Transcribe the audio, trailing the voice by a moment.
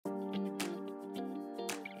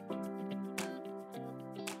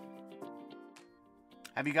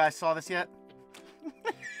Have you guys saw this yet?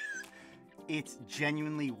 It's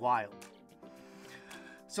genuinely wild.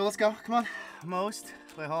 So let's go. Come on. Most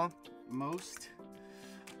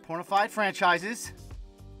pornified franchises.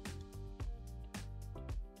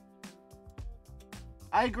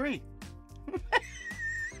 I agree.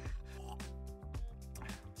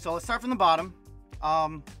 So let's start from the bottom. A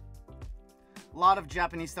lot of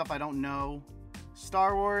Japanese stuff I don't know.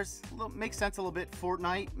 Star Wars makes sense a little bit.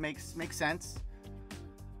 Fortnite makes sense.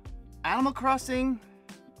 Animal Crossing,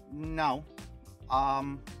 no.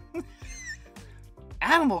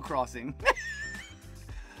 Animal Crossing.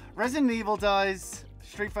 Resident Evil does.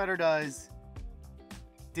 Street Fighter does.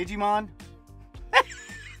 Digimon.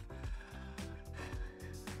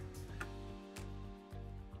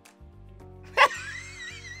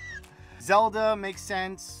 Zelda makes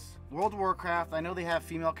sense. World of Warcraft, I know they have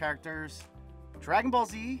female characters. Dragon Ball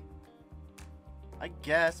Z, I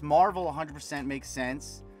guess. Marvel 100% makes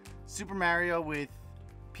sense. Super Mario with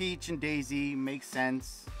Peach and Daisy makes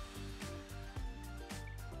sense.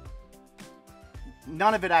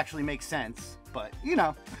 None of it actually makes sense, but you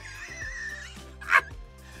know.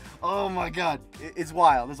 Oh my god, it's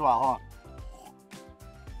wild. It's wild. Hold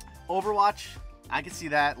on. Overwatch, I can see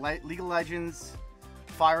that. League of Legends,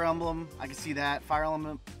 Fire Emblem, I can see that. Fire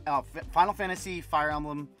Emblem, Final Fantasy, Fire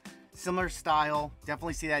Emblem, similar style.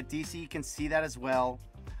 Definitely see that. DC can see that as well.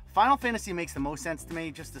 Final Fantasy makes the most sense to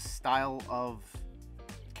me, just the style of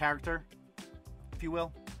character, if you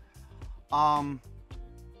will.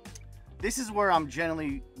 This is where I'm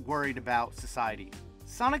generally worried about society.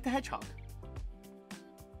 Sonic the Hedgehog.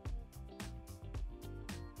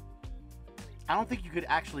 I don't think you could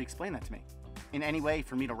actually explain that to me in any way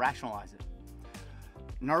for me to rationalize it.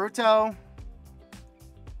 Naruto.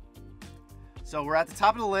 So we're at the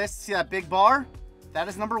top of the list. See that big bar? That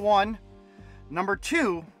is number 1. Number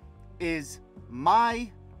 2 is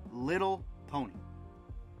My Little Pony.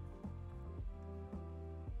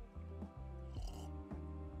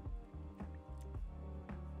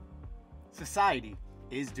 Society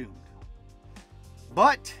is doomed.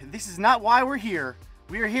 But this is not why we're here.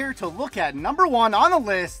 We are here to look at number 1 on the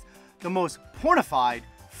list, the most pornified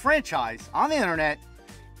franchise on the internet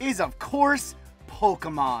is, of course,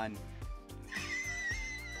 Pokemon.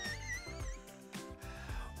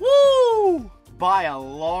 Woo! By a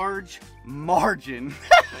large margin.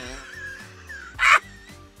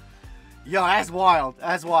 Yo, that's wild.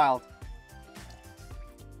 That's wild.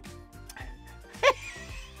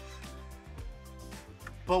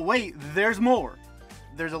 But wait, there's more.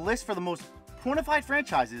 There's a list for the most pornified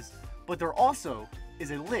franchises, but there also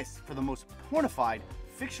is a list for the most pornified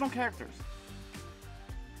fictional characters.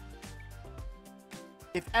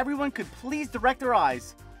 If everyone could please direct their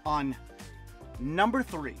eyes on number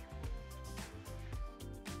 3.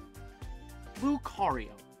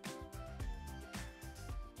 Lucario.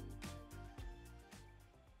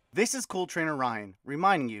 This is Cool Trainer Ryan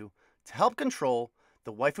reminding you to help control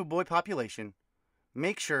the waifu boy population.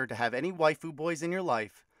 Make sure to have any waifu boys in your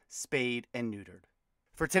life spayed and neutered.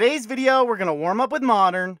 For today's video, we're going to warm up with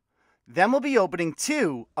Modern. Then we'll be opening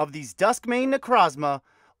 2 of these Dusk main Necrozma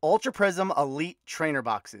Ultra Prism Elite Trainer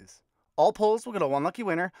Boxes. All polls will go to one lucky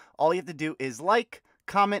winner. All you have to do is like,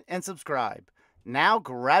 comment, and subscribe. Now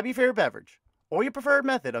grab your favorite beverage or your preferred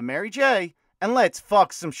method of Mary J, and let's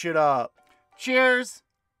fuck some shit up. Cheers!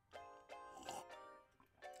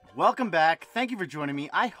 Welcome back. Thank you for joining me.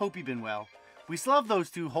 I hope you've been well. We still have those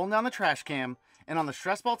 2 holding down the trash cam, and on the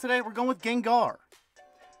stress ball today, we're going with Gengar.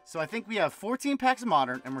 So I think we have 14 packs of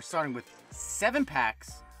Modern, and we're starting with 7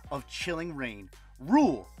 packs of Chilling Reign.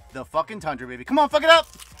 Rule the fucking tundra, baby. Come on, fuck it up.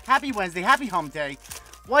 Happy Wednesday, happy hump day.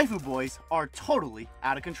 Waifu boys are totally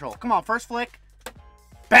out of control. Come on, first flick.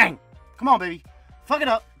 Bang. Come on, baby. Fuck it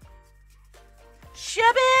up. Ship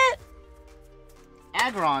it.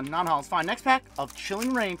 Aggron, non-holo is fine. Next pack of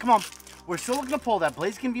Chilling Reign. Come on. We're still looking to pull that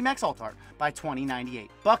Blaziken VMAX Alt Art by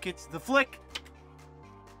 2098. Buckets, the flick.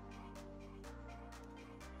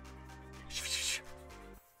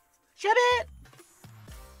 Ship it.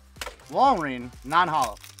 Walrein,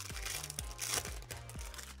 non-holo.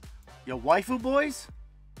 Yo, waifu boys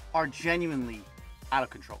are genuinely out of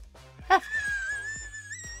control.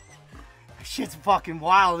 Shit's fucking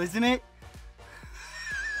wild, isn't it?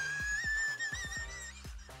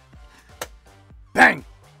 Bang!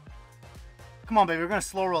 Come on, baby. We're going to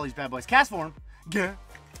slow roll these bad boys. Cast form. Yeah.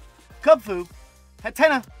 Kubfu.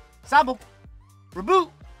 Hatena. Sabo.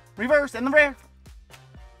 Reboot. Reverse. And the rare.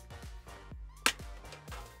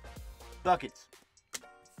 Buckets.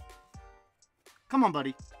 Come on,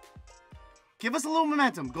 buddy. Give us a little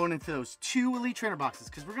momentum going into those 2 Elite Trainer boxes,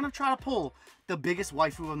 because we're going to try to pull the biggest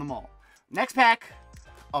waifu of them all. Next pack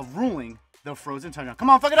of ruling the Frozen Tundra. Come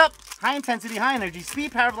on, fuck it up. High intensity, high energy,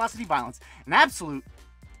 speed, power, velocity, violence, and absolute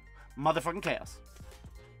motherfucking chaos.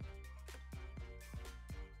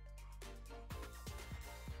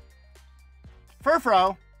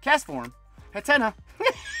 Furfro, cast form, Hatena,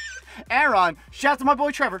 Aaron, shout out to my boy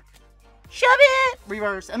Trevor. Shove it!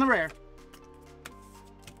 Reverse, and the rare.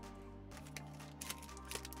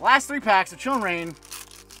 Last 3 packs of Chillin' Rain.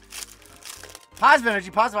 Positive energy,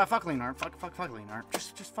 positive. Fuck Leonhardt. Fuck Leonhardt.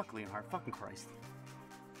 Just fuck Leonhardt. Fucking Christ.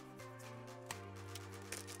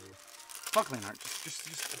 Fuck Leonhardt. Just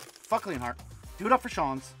fuck Leonhardt. Do it up for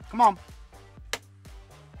Sean's. Come on.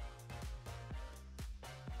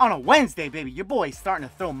 On a Wednesday, baby. Your boy's starting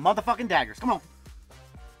to throw motherfucking daggers. Come on.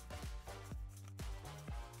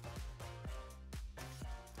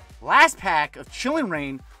 Last pack of Chillin'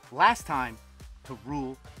 Rain. Last time to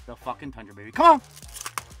rule the fucking Tundra, baby. Come on.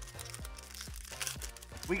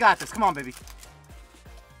 We got this. Come on, baby.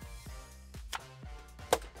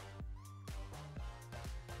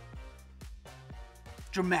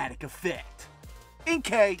 Dramatic effect.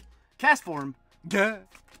 Inkay. Cast form. Duh.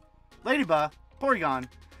 Ladybug. Porygon.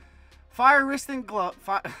 Fire resistant glove.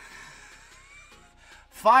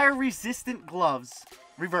 Fire resistant gloves.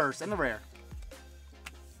 Reverse and the rare.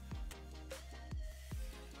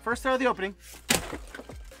 First throw of the opening.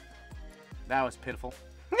 That was pitiful.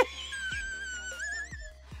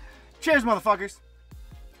 Cheers, motherfuckers.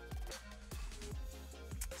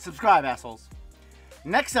 Subscribe, assholes.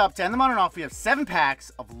 Next up, to end the modern off, we have 7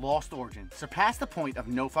 packs of Lost Origin. Surpass the point of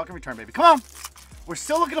no fucking return, baby. Come on. We're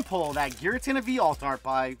still looking to pull that Giratina V Alt-Art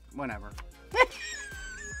by whenever.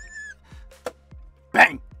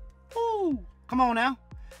 Bang. Ooh. Come on now.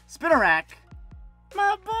 Spinnerack.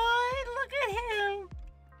 My boy, look at him.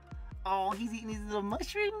 Oh, he's eating these little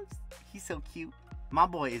mushrooms. He's so cute. My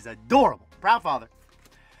boy is adorable. Proud father.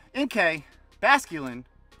 Inkay, Basculin,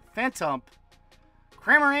 Phantump,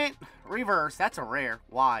 Cramorant, Reverse. That's a rare.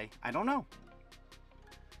 Why? I don't know.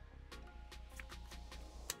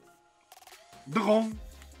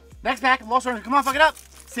 Next pack, Lost Origin. Come on, fuck it up.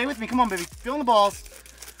 Stay with me. Come on, baby. Feeling the balls.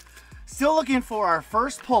 Still looking for our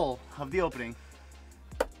first pull of the opening.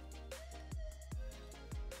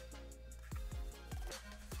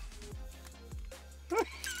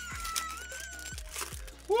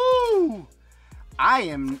 Woo! I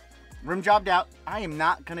am rim jobbed out. I am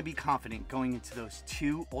not going to be confident going into those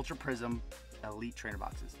 2 Ultra Prism Elite Trainer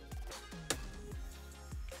boxes.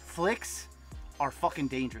 Flicks are fucking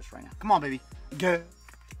dangerous right now. Come on, baby. Go.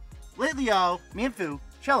 Litleo, Mienfoo,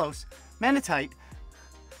 Shellos, Manatite.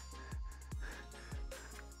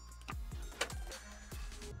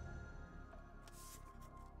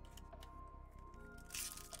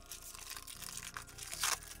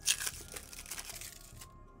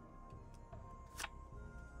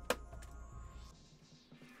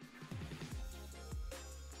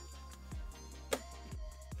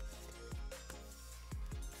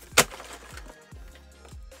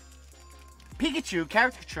 Pikachu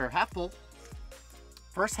caricature, half pull.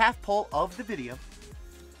 First half pull of the video.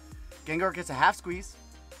 Gengar gets a half squeeze.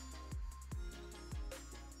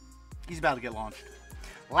 He's about to get launched.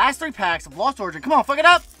 Last 3 packs of Lost Origin. Come on, fuck it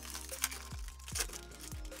up!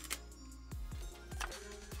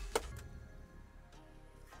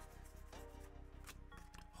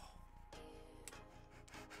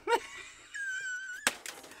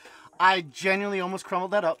 I genuinely almost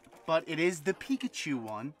crumbled that up, but it is the Pikachu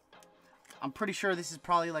one. I'm pretty sure this is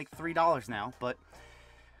probably like $3 now, but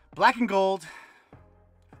black and gold.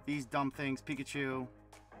 These dumb things. Pikachu.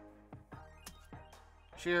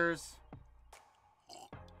 Cheers.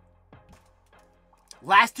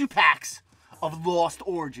 Last 2 packs of Lost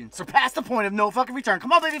Origin. Surpass the point of no fucking return.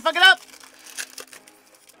 Come on, baby. Fuck it up.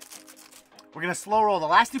 We're going to slow roll the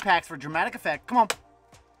last 2 packs for dramatic effect. Come on.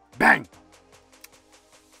 Bang.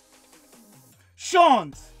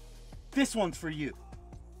 Sean's. This one's for you.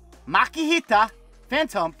 Makihita,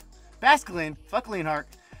 Phantump, Basculin, fuck Leonhardt.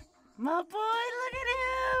 My boy, look at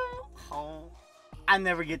him. Oh, I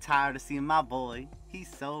never get tired of seeing my boy.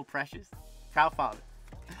 He's so precious. Proud father.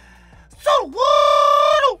 So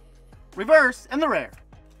what? Reverse and the rare.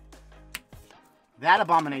 That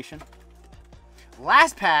abomination.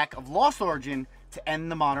 Last pack of Lost Origin to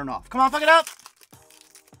end the modern off. Come on, fuck it up.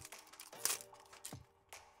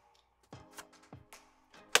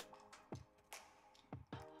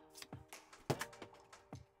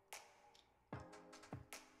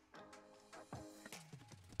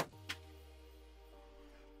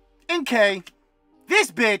 Inkay,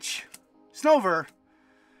 this bitch, Snover,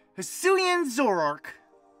 Hisuian Zoroark,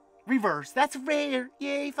 reverse. That's rare.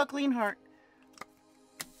 Yay, fuck Leonhardt.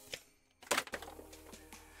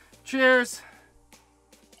 Cheers.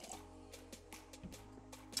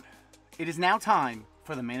 it is now time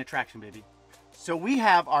for the main attraction, baby. So we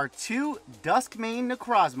have our 2 Dusk main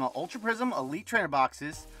Necrozma Ultra Prism Elite Trainer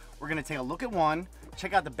boxes. We're going to take a look at one,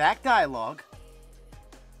 check out the back dialogue.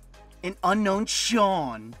 An unknown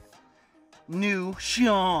Sean. New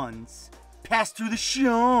Seans. Pass through the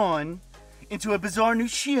Sean into a bizarre new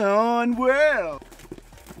Sean world.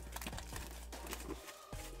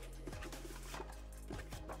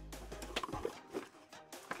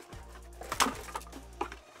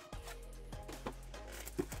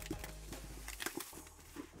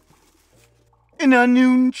 An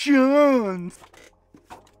unknown Sean.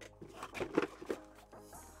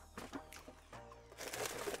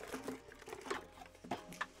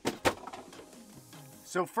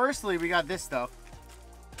 So firstly, we got this stuff.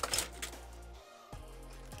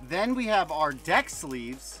 Then we have our deck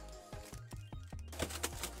sleeves.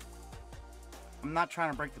 I'm not trying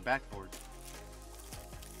to break the backboard.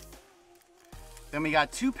 Then we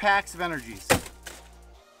got 2 packs of energies.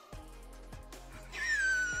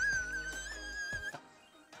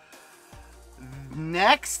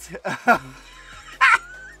 Next,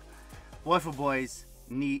 waifu boys.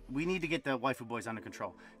 We need to get the waifu boys under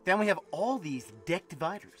control. Then we have all these deck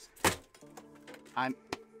dividers.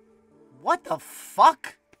 What the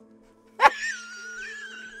fuck?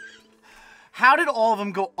 How did all of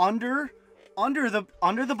them go under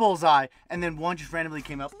the bullseye, and then one just randomly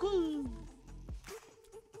came up?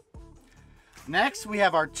 Next, we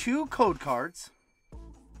have our 2 code cards.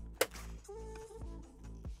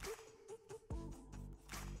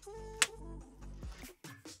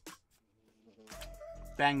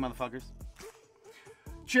 Bang, motherfuckers.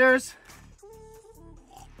 Cheers.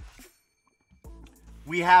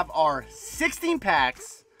 We have our 16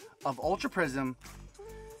 packs of Ultra Prism.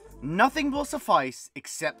 Nothing will suffice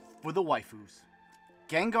except for the waifus.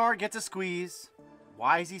 Gengar gets a squeeze.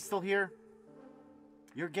 Why is he still here?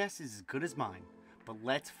 Your guess is as good as mine. But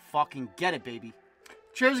let's fucking get it, baby.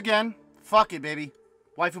 Cheers again. Fuck it, baby.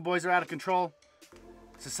 Waifu boys are out of control.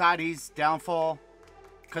 Society's downfall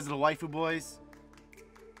because of the waifu boys.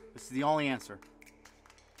 This is the only answer.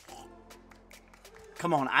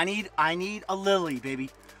 Come on, I need a lily, baby.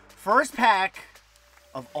 First pack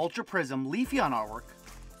of Ultra Prism Leafeon artwork.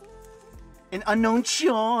 An unknown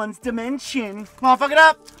Sean's dimension. Come on, fuck it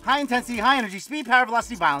up. High intensity, high energy, speed, power,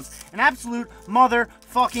 velocity, violence. An absolute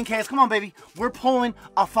motherfucking chaos. Come on, baby. We're pulling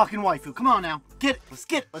a fucking waifu. Come on now. Get it. Let's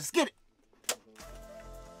get it. Let's get it.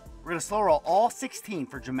 We're gonna slow roll all 16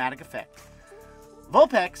 for dramatic effect.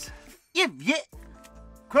 Vulpix, Yvyet,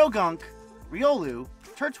 Krogunk, Riolu,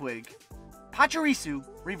 Turtwig, Pachirisu,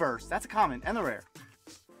 reverse. That's a common and the rare.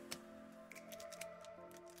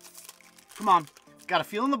 Come on. Got a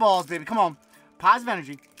feel in the balls, baby. Come on. Positive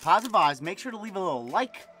energy, positive vibes. Make sure to leave a little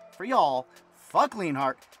like for y'all. Fuck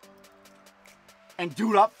Leonhardt. And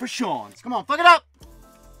do it up for Sean's. Come on, fuck it up.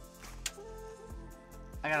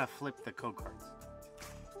 I gotta flip the code cards.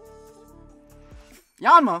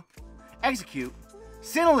 Yanma, Execute,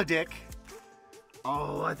 Sinoladic.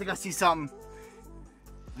 Oh, I think I see something.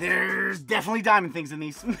 There's definitely diamond things in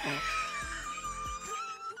these.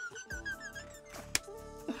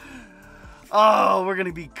 Oh, we're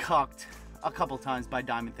gonna be cucked a couple times by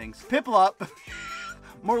diamond things. Piplup.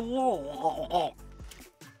 More.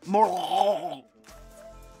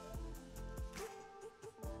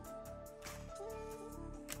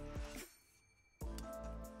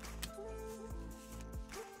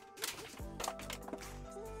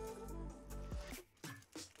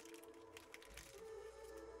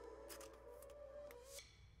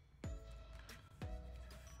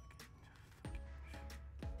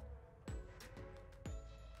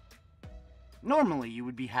 Normally, you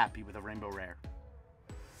would be happy with a rainbow rare.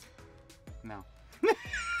 No.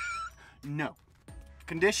 No.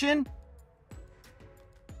 Condition?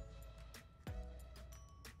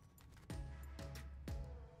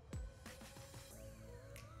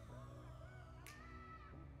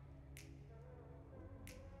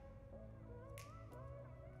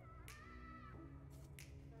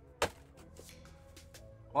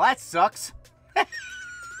 Well, that sucks.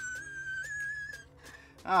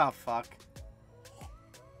 Oh, fuck.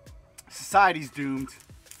 Society's doomed.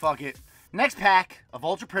 Fuck it. Next pack of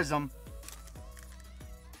Ultra Prism.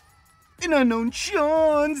 An unknown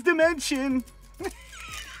Sean's dimension.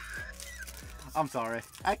 I'm sorry.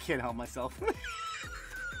 I can't help myself.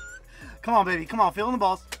 Come on, baby. Come on. Feel in the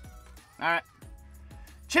balls. Alright.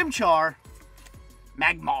 Chimchar.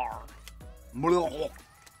 Magmar.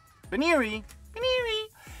 Baneri.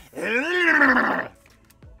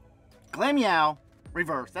 Glameow.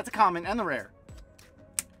 Reverse. That's a common and the rare.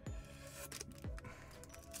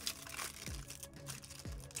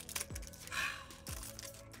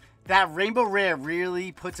 That rainbow rare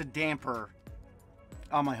really puts a damper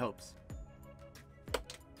on my hopes.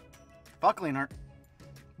 Fuck Leonhardt.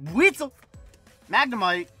 Weitzel.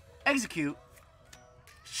 Magnemite. Execute.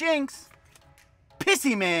 Shinx.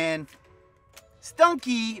 Pissy Man.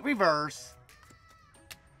 Stunky. Reverse.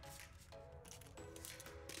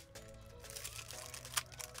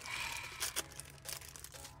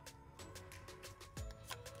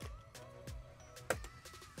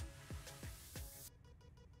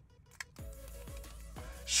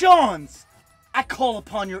 Shawns, I call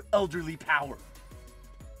upon your elderly power.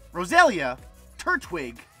 Roselia,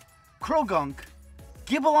 Turtwig, Krogunk,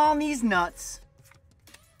 Gibble on these nuts,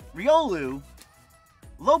 Riolu,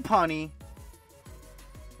 Lopunny,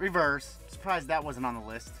 Reverse. Surprised that wasn't on the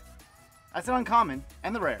list. That's an uncommon,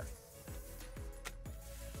 and the rare.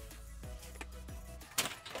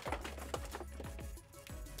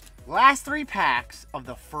 Last 3 packs of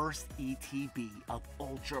the first ETB of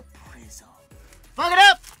Ultra Prism. Fuck it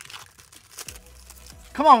up!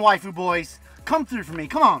 Come on, waifu boys. Come through for me.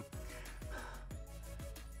 Come on.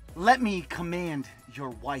 Let me command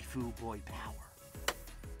your waifu boy power.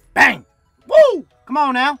 Bang! Woo! Come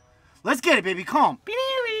on now. Let's get it, baby. Come on.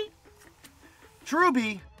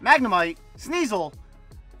 Cherubi, Magnemite, Sneasel,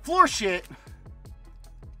 Floor Shit.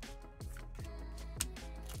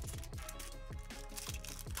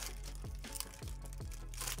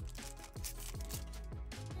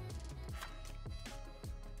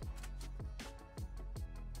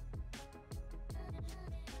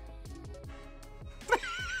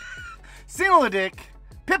 Sinoladic,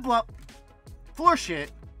 Piplup, Floor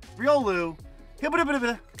Shit, Riolu,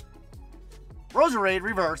 Hibbida, Roserade,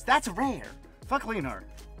 Reverse. That's a rare. Fuck Leonhardt.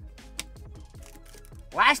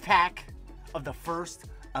 Last pack of the first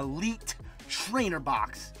Elite Trainer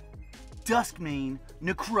Box. Dusk main,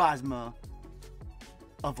 Necrozma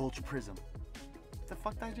of Ultra Prism. What the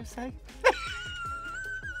fuck did I just say?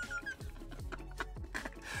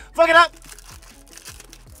 Fuck it up!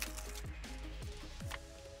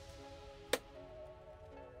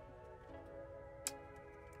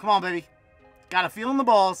 Come on, baby. Got a feel in the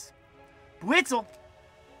balls. Blitzel.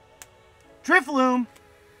 Drifloon.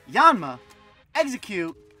 Yanma.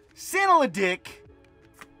 Execute. Sinoladic.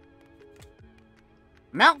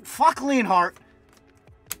 Mount Fuck Leonhardt.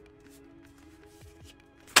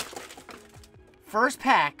 First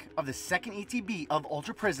pack of the second ETB of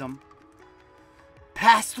Ultra Prism.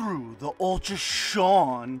 Pass through the Ultra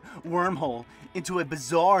Sean wormhole into a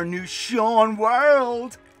bizarre new Sean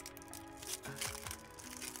world.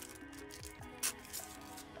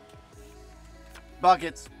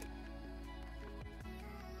 Buckets.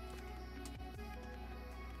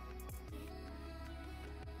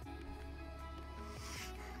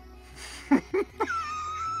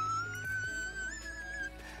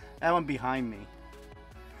 That one behind me.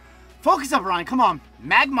 Focus up, Ryan. Come on.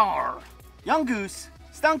 Magmar. Young Goose.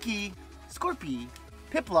 Stunky. Scorpy.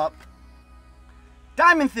 Piplup.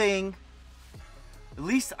 Diamond Thing. At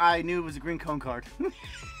least I knew it was a green cone card.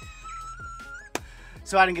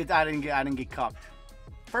 So I didn't get cucked.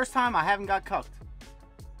 First time I haven't got cucked.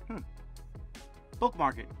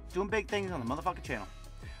 Bookmark it. Doing big things on the motherfucking channel.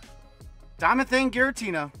 Diamond Thing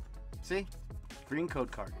Giratina. See? Green code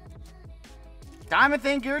card. Diamond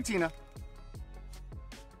Thing Giratina.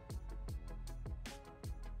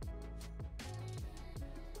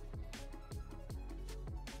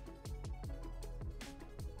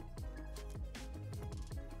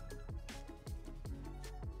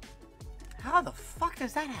 How the fuck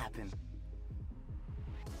does that happen?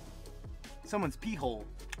 Someone's pee hole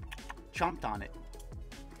chomped on it.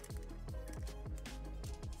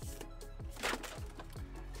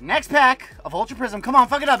 Next pack of Ultra Prism. Come on,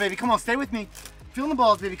 fuck it up, baby. Come on, stay with me. Feeling the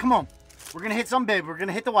balls, baby. Come on. We're gonna hit some baby. We're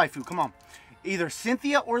gonna hit the waifu. Come on. Either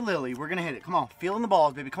Cynthia or Lily. We're gonna hit it. Come on. Feeling the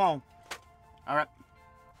balls, baby. Come on. Alright.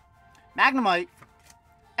 Magnemite.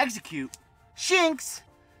 Execute. Shinx.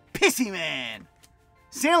 Pissy Man.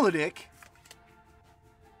 Sinoladic.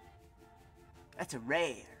 That's a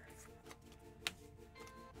rare.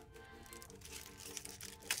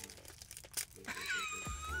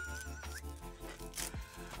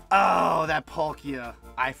 Oh, that Palkia.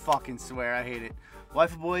 I fucking swear I hate it.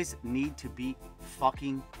 Waifu boys need to be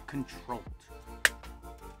fucking controlled.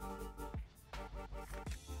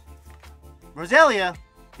 Roselia,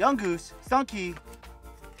 Young Goose, Stunky.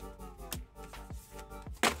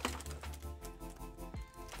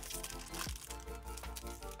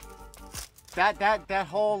 That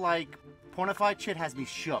whole like pornified shit has me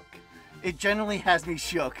shook. It generally has me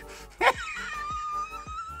shook.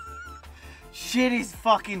 Shit is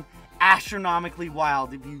fucking astronomically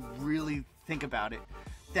wild if you really think about it.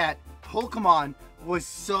 That Pokemon was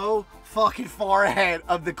so fucking far ahead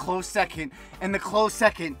of the close second, and the close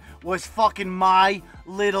second was fucking My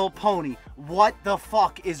Little Pony. What the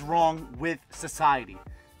fuck is wrong with society?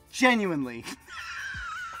 Genuinely.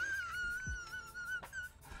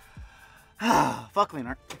 Fuck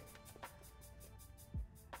Leonard.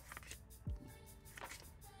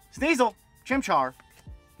 Sneasel, Chimchar,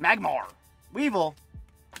 Magmar, Weevil.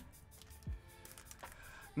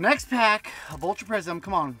 Next pack of Ultra Prism.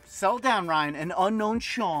 Come on, settle down, Ryan. And Unknown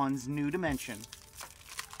Sean's New Dimension.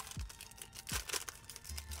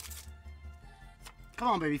 Come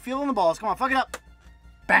on, baby. Feeling the balls. Come on, fuck it up.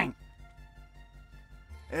 Bang.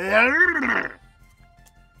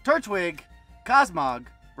 Turtwig, Cosmog,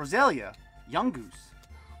 Roselia, Young Goose.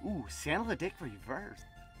 Ooh, Sandal the Dick reverse.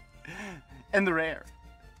 And the rare.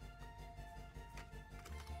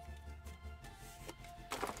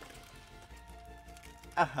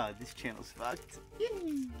 This channel's fucked.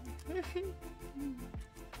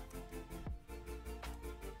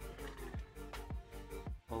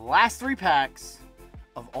 The last 3 packs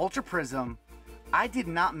of Ultra Prism. I did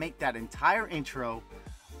not make that entire intro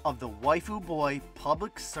of the Waifu Boy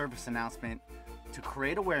public service announcement to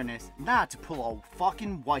create awareness, not to pull a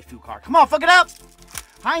fucking waifu card. Come on, fuck it up!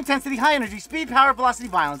 High intensity, high energy, speed, power, velocity,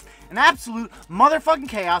 violence, and absolute motherfucking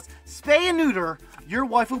chaos. Spay and neuter your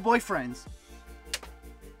waifu boy friends.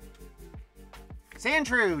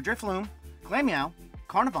 Sandshrew, Drifloon, Glameow,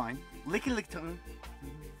 Carnivine, Lickitung.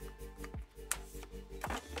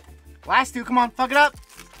 Last 2, come on, fuck it up.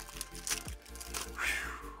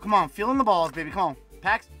 Come on, feeling the balls, baby, come on.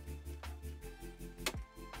 Packs.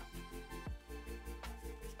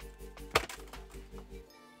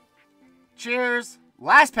 Cheers.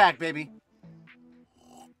 Last pack, baby.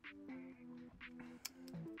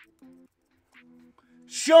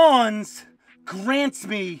 Sean's grants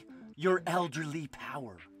me your elderly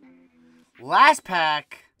power. Last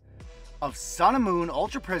pack of Sun and Moon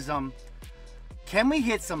Ultra Prism. Can we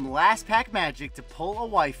hit some last pack magic to pull a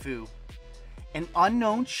waifu? And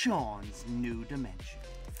Unknown Sean's New Dimension.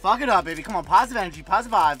 Fuck it up, baby. Come on, positive energy,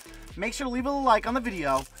 positive vibe. Make sure to leave a like on the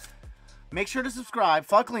video. Make sure to subscribe.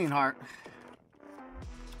 Fuck Leonhardt.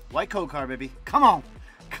 White code card, baby. Come on.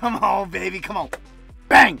 Come on, baby. Come on.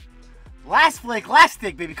 Bang. Last flick, last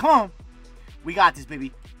stick, baby. Come on. We got this,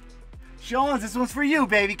 baby. Sean's, this one's for you,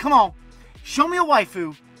 baby. Come on. Show me a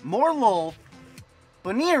waifu. More lol.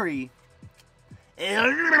 Baneri.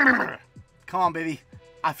 Come on, baby.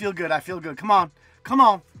 I feel good. I feel good. Come on. Come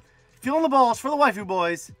on. Feeling the balls for the waifu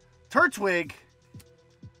boys. Turtwig.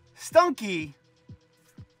 Stunky.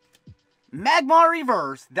 Magmar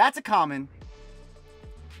Reverse. That's a common.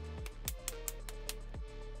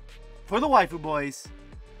 For the waifu boys.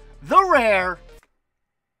 The rare.